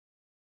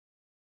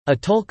A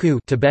Tulku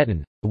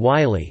Tibetan,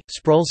 Wylie,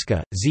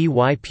 Sprulska,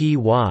 Zypy,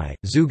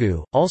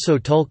 Zugu, also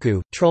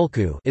Tulku,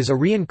 Trulku is a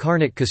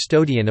reincarnate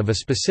custodian of a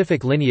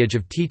specific lineage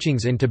of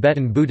teachings in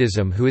Tibetan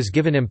Buddhism who is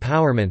given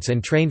empowerments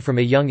and trained from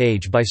a young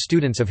age by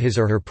students of his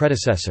or her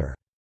predecessor.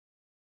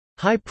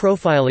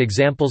 High-profile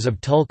examples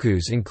of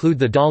Tulkus include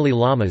the Dalai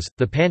Lamas,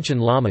 the Panchen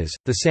Lamas,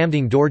 the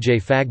Samdang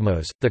Dorje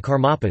Phagmos, the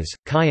Karmapas,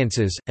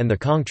 Khyentses, and the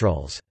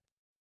Kongtrul's.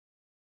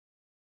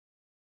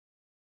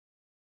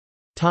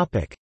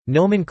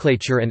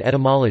 Nomenclature and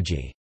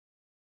etymology.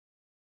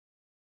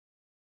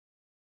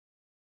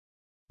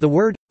 The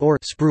word, or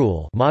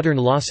sprul, modern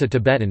Lhasa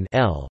Tibetan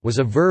L, was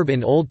a verb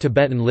in Old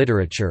Tibetan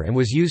literature and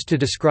was used to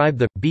describe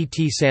the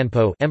Bt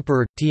Sanpo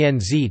emperor,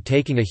 Tianzi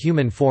taking a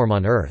human form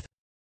on earth.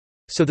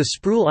 So the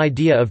sprul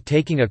idea of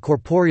taking a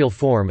corporeal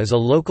form is a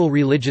local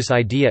religious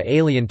idea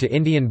alien to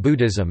Indian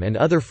Buddhism and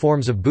other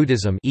forms of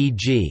Buddhism,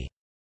 e.g.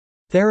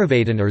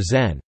 Theravada or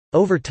Zen.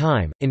 Over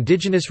time,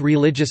 indigenous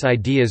religious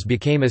ideas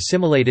became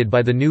assimilated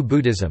by the new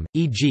Buddhism,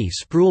 e.g.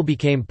 sprul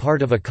became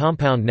part of a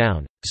compound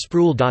noun,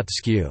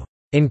 sprul.skew,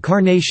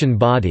 incarnation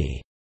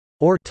body,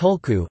 or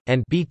tulku,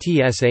 and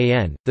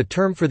btsan, the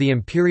term for the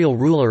imperial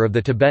ruler of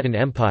the Tibetan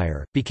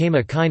Empire, became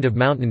a kind of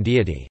mountain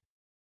deity.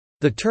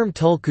 The term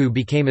tulku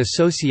became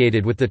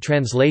associated with the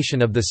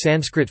translation of the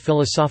Sanskrit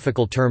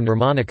philosophical term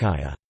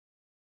nirmanakaya.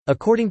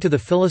 According to the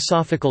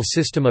philosophical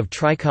system of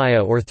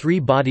Trikaya or three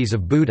bodies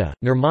of Buddha,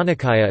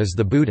 Nirmanakaya is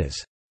the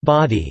Buddha's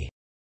body,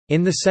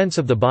 in the sense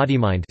of the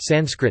body-mind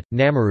Sanskrit,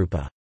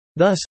 namarupa.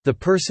 Thus, the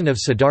person of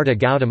Siddhartha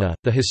Gautama,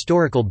 the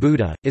historical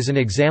Buddha, is an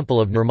example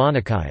of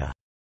Nirmanakaya.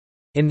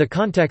 In the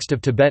context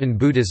of Tibetan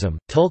Buddhism,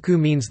 Tulku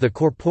means the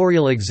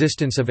corporeal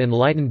existence of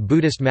enlightened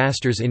Buddhist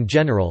masters in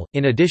general.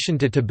 In addition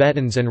to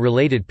Tibetans and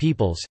related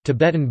peoples,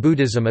 Tibetan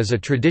Buddhism is a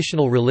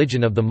traditional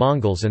religion of the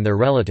Mongols and their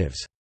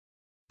relatives.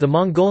 The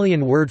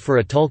Mongolian word for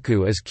a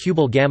tulku is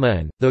Kubal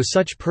Gamaan, though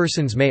such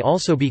persons may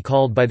also be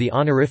called by the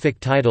honorific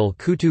title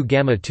Kutu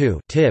Gama Tu,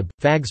 Tib,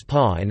 Fags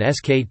Pa and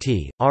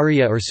Skt,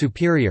 Arya or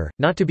superior,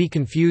 not to be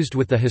confused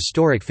with the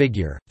historic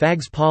figure,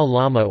 Fags Pa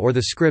Lama or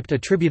the script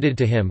attributed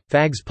to him,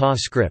 Fags Pa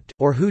script,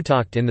 or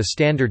Hutakt in the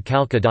standard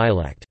Khalkha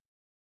dialect.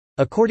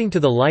 According to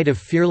the Light of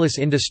Fearless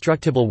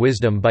Indestructible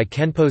Wisdom by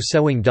Khenpo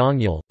Sewing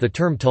Dongyal, the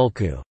term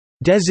tulku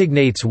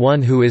designates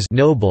one who is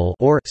noble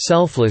or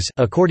selfless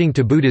according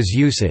to Buddha's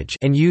usage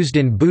and used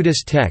in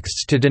Buddhist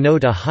texts to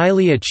denote a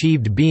highly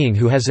achieved being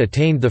who has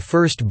attained the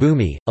first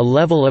bhumi, a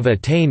level of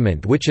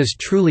attainment which is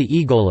truly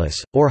egoless,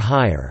 or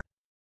higher.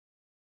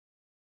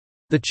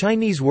 The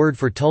Chinese word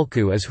for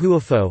tulku is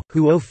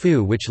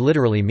huofu, which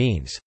literally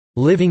means,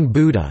 living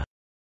Buddha,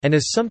 and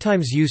is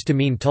sometimes used to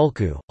mean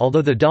tulku,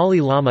 although the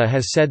Dalai Lama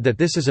has said that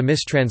this is a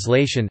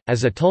mistranslation,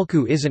 as a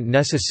tulku isn't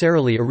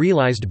necessarily a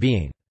realized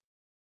being.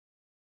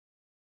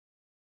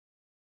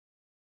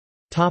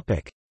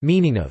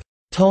 Meaning of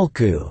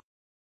tulku.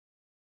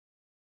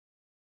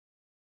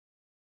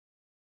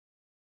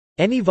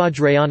 Any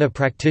Vajrayana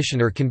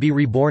practitioner can be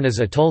reborn as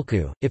a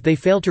tulku, if they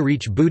fail to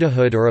reach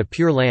Buddhahood or a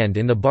pure land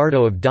in the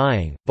bardo of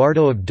dying,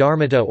 bardo of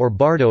dharmata or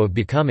bardo of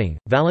becoming.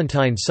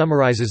 Valentine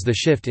summarizes the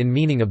shift in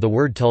meaning of the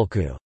word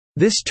tulku.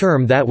 This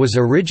term that was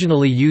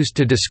originally used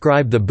to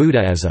describe the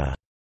Buddha as a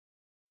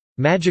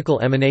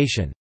magical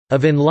emanation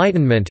of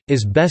enlightenment,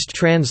 is best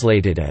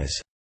translated as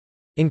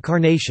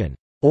incarnation,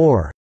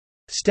 or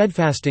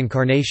steadfast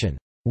incarnation,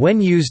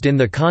 when used in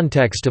the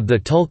context of the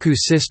Tulku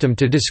system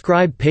to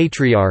describe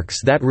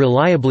patriarchs that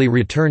reliably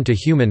return to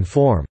human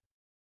form.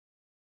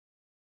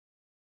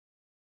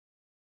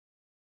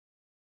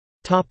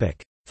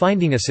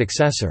 Finding a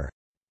successor.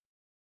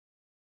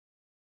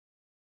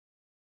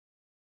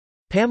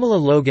 Pamela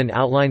Logan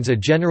outlines a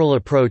general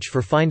approach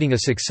for finding a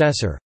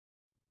successor.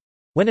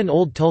 When an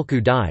old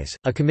Tulku dies,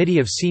 a committee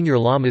of senior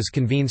lamas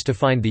convenes to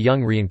find the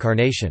young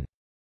reincarnation.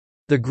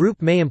 The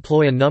group may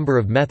employ a number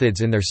of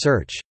methods in their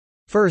search.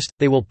 First,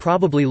 they will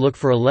probably look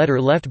for a letter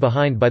left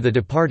behind by the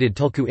departed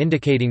Tulku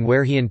indicating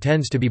where he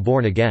intends to be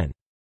born again.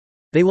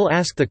 They will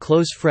ask the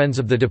close friends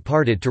of the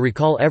departed to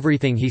recall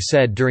everything he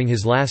said during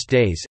his last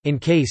days, in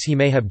case he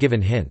may have given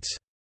hints.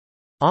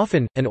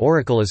 Often, an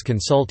oracle is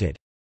consulted.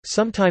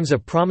 Sometimes a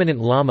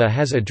prominent lama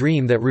has a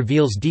dream that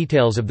reveals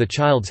details of the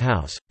child's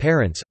house,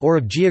 parents, or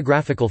of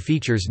geographical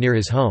features near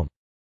his home.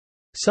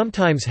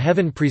 Sometimes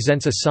heaven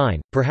presents a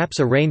sign, perhaps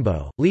a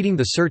rainbow, leading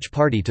the search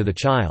party to the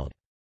child.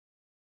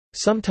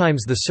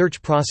 Sometimes the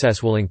search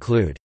process will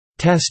include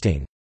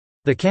testing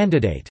the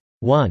candidate.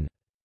 1.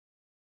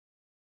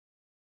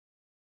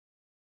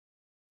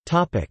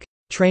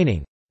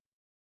 Training.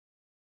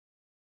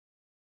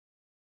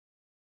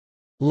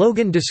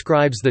 Logan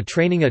describes the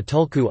training a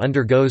tulku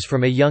undergoes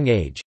from a young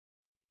age.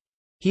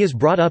 He is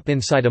brought up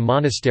inside a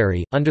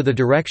monastery, under the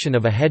direction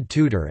of a head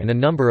tutor and a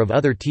number of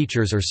other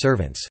teachers or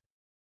servants.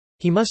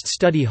 He must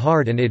study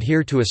hard and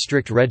adhere to a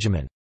strict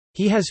regimen.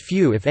 He has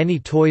few if any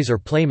toys or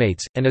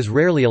playmates, and is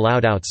rarely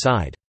allowed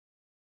outside.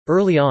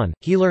 Early on,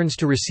 he learns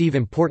to receive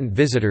important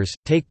visitors,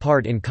 take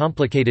part in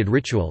complicated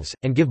rituals,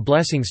 and give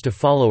blessings to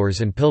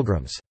followers and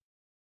pilgrims.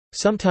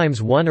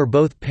 Sometimes one or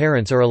both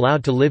parents are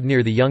allowed to live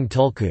near the young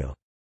tulku.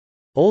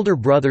 Older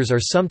brothers are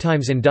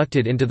sometimes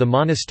inducted into the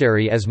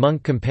monastery as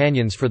monk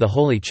companions for the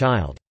Holy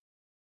Child.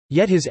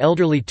 Yet his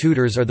elderly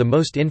tutors are the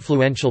most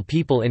influential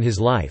people in his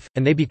life,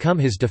 and they become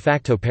his de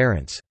facto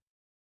parents.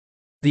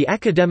 The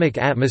academic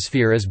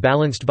atmosphere is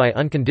balanced by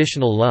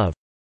unconditional love.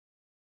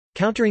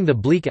 Countering the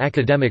bleak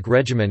academic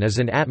regimen is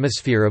an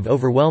atmosphere of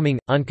overwhelming,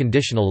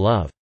 unconditional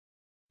love.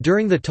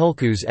 During the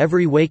Tulkus,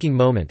 every waking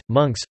moment,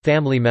 monks,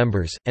 family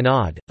members, and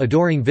odd,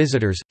 adoring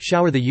visitors,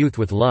 shower the youth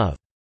with love.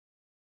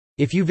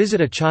 If you visit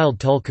a child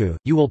Tulku,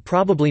 you will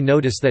probably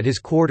notice that his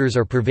quarters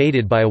are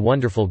pervaded by a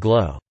wonderful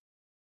glow.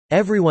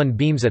 Everyone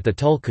beams at the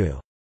Tulku.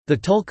 The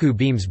Tulku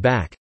beams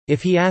back.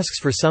 If he asks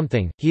for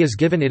something, he is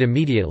given it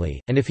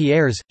immediately, and if he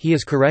errs, he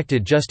is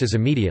corrected just as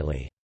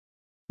immediately.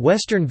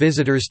 Western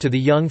visitors to the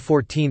young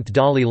 14th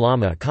Dalai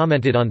Lama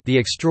commented on the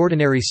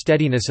extraordinary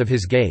steadiness of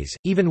his gaze.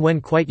 Even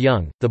when quite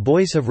young, the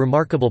boys have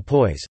remarkable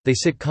poise, they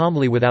sit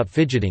calmly without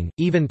fidgeting,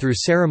 even through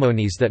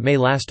ceremonies that may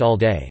last all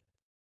day.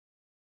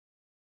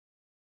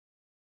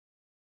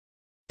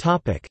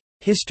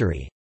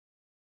 History.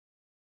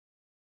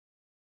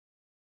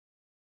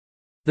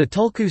 The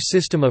Tulku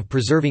system of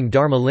preserving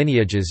Dharma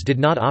lineages did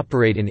not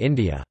operate in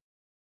India.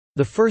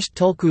 The first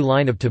Tulku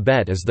line of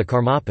Tibet is the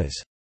Karmapas.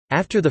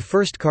 After the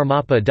first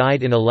Karmapa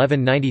died in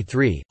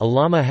 1193, a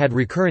lama had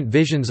recurrent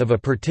visions of a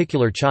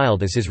particular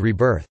child as his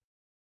rebirth.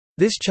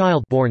 This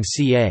child, born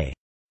ca.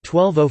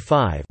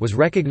 1205, was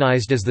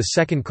recognized as the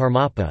second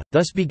Karmapa,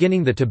 thus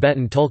beginning the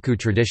Tibetan Tulku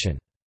tradition.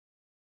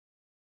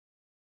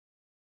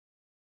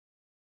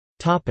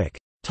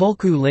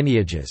 Tulku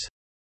lineages.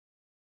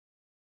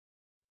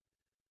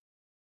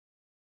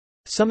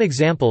 Some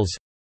examples: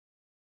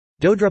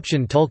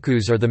 Dodrupchen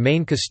Tulkus are the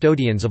main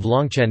custodians of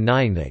Longchen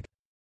Nyingthig.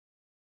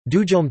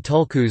 Dujom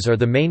Tulkus are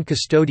the main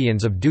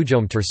custodians of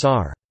Dujom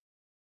Tersar.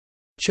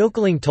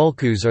 Chokeling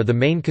Tulkus are the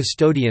main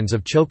custodians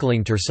of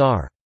Chokeling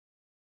Tersar.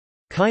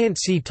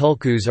 Khyentse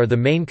Tulkus are the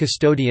main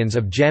custodians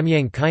of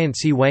Jamyang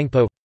Khyentse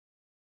Wangpo.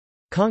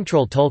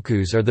 Kongtrul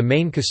Tulkus are the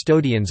main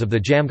custodians of the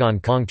Jamgon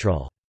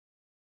Kongtrul.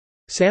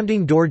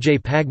 Samding Dorje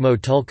Pagmo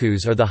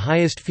Tulkus are the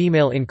highest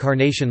female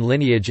incarnation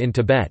lineage in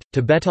Tibet.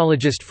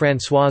 Tibetologist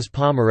Françoise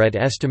Pommeret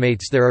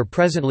estimates there are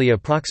presently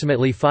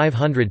approximately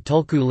 500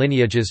 Tulku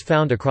lineages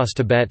found across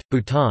Tibet,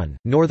 Bhutan,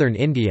 northern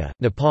India,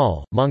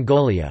 Nepal,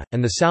 Mongolia,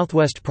 and the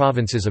southwest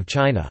provinces of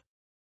China.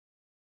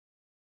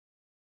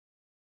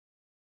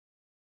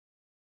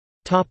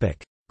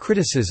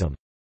 Criticism.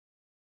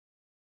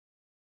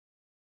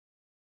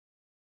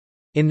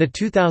 In the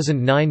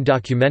 2009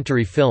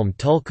 documentary film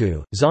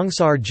Tulku,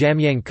 Dzongsar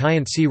Jamyang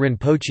Khyentse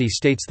Rinpoche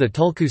states the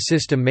Tulku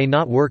system may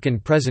not work in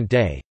present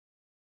day.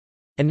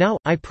 And now,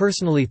 I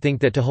personally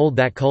think that to hold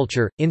that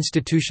culture,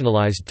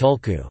 institutionalized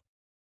Tulku.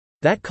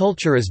 That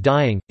culture is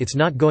dying, it's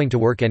not going to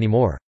work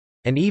anymore.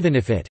 And even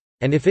if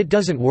it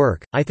doesn't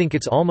work, I think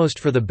it's almost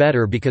for the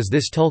better because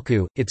this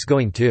Tulku, it's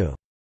going to.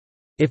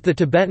 If the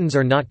Tibetans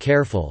are not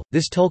careful,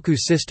 this Tulku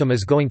system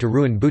is going to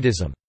ruin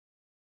Buddhism.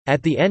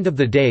 At the end of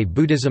the day,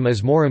 Buddhism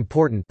is more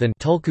important than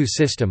Tulku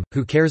system.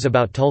 Who cares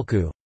about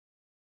Tulku?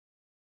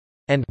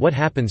 And what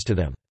happens to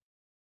them?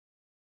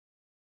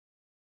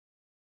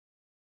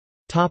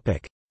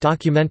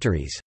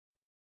 Documentaries.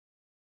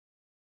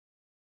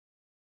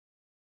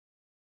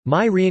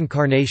 My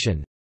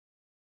Reincarnation,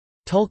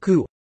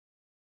 Tulku,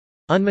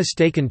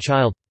 Unmistaken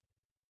Child.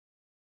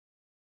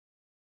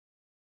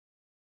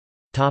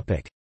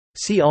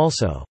 See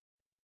also: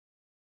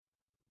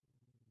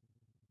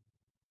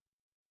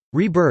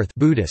 Rebirth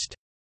Buddhist,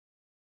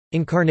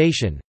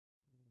 Incarnation,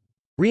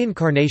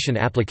 Reincarnation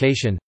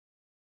application,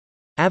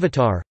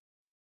 Avatar,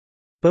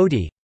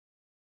 Bodhi,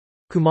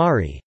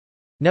 Kumari,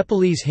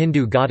 Nepalese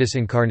Hindu goddess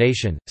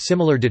incarnation,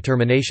 similar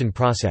determination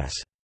process,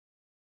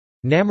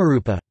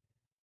 Namarupa.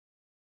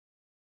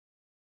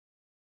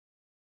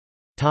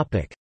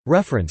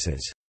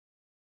 References.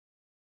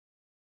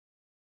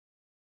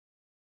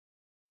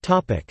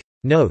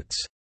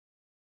 Notes.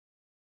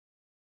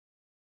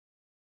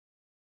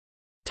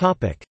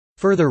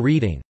 Further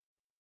reading.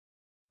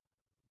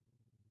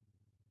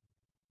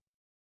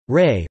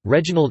 Ray,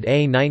 Reginald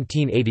A.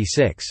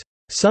 1986.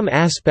 Some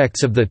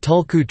Aspects of the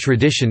Tulku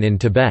Tradition in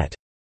Tibet.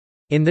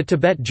 In the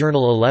Tibet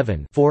Journal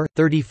 11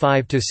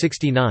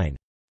 35–69.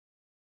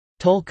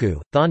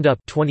 Tulku, Thondup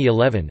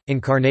 2011,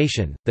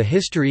 Incarnation, The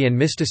History and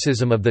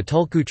Mysticism of the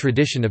Tulku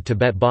Tradition of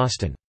Tibet,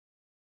 Boston.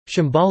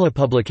 Shambhala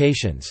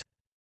Publications.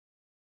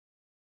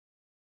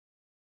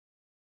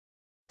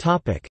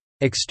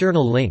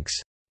 External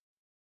links.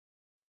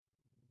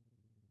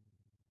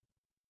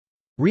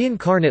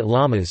 Reincarnate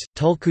Lamas,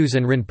 Tulkus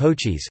and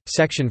Rinpoches,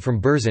 section from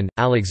Berzin,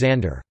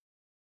 Alexander.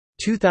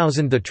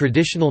 2000. The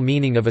Traditional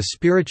Meaning of a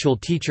Spiritual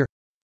Teacher.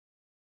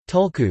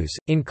 Tulkus,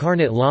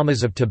 Incarnate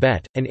Lamas of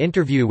Tibet, an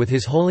interview with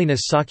His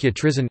Holiness Sakya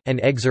Trizin, an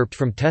excerpt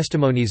from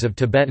Testimonies of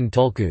Tibetan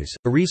Tulkus,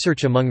 a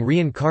research among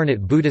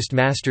reincarnate Buddhist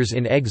masters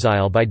in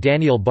exile by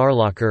Daniel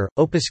Barlacher,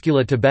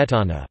 Opuscula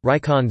Tibetana,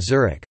 Rikon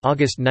Zurich,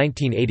 August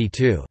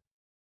 1982.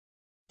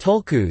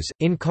 Tulkus,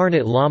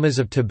 Incarnate Lamas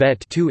of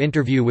Tibet 2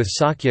 Interview with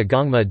Sakya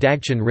Gongma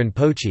Dagchen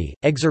Rinpoche,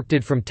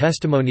 excerpted from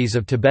Testimonies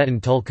of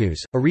Tibetan Tulkus,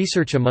 a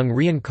research among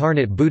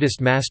reincarnate Buddhist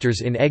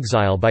masters in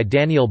exile by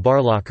Daniel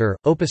Barlacher,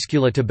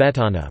 Opuscula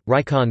Tibetana,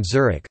 Rikon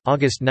Zurich,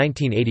 August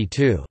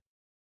 1982.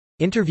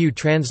 Interview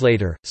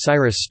translator,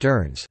 Cyrus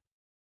Stearns.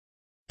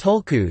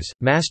 Tulkus,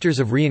 Masters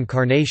of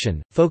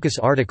Reincarnation, focus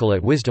article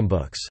at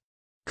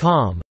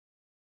wisdombooks.com.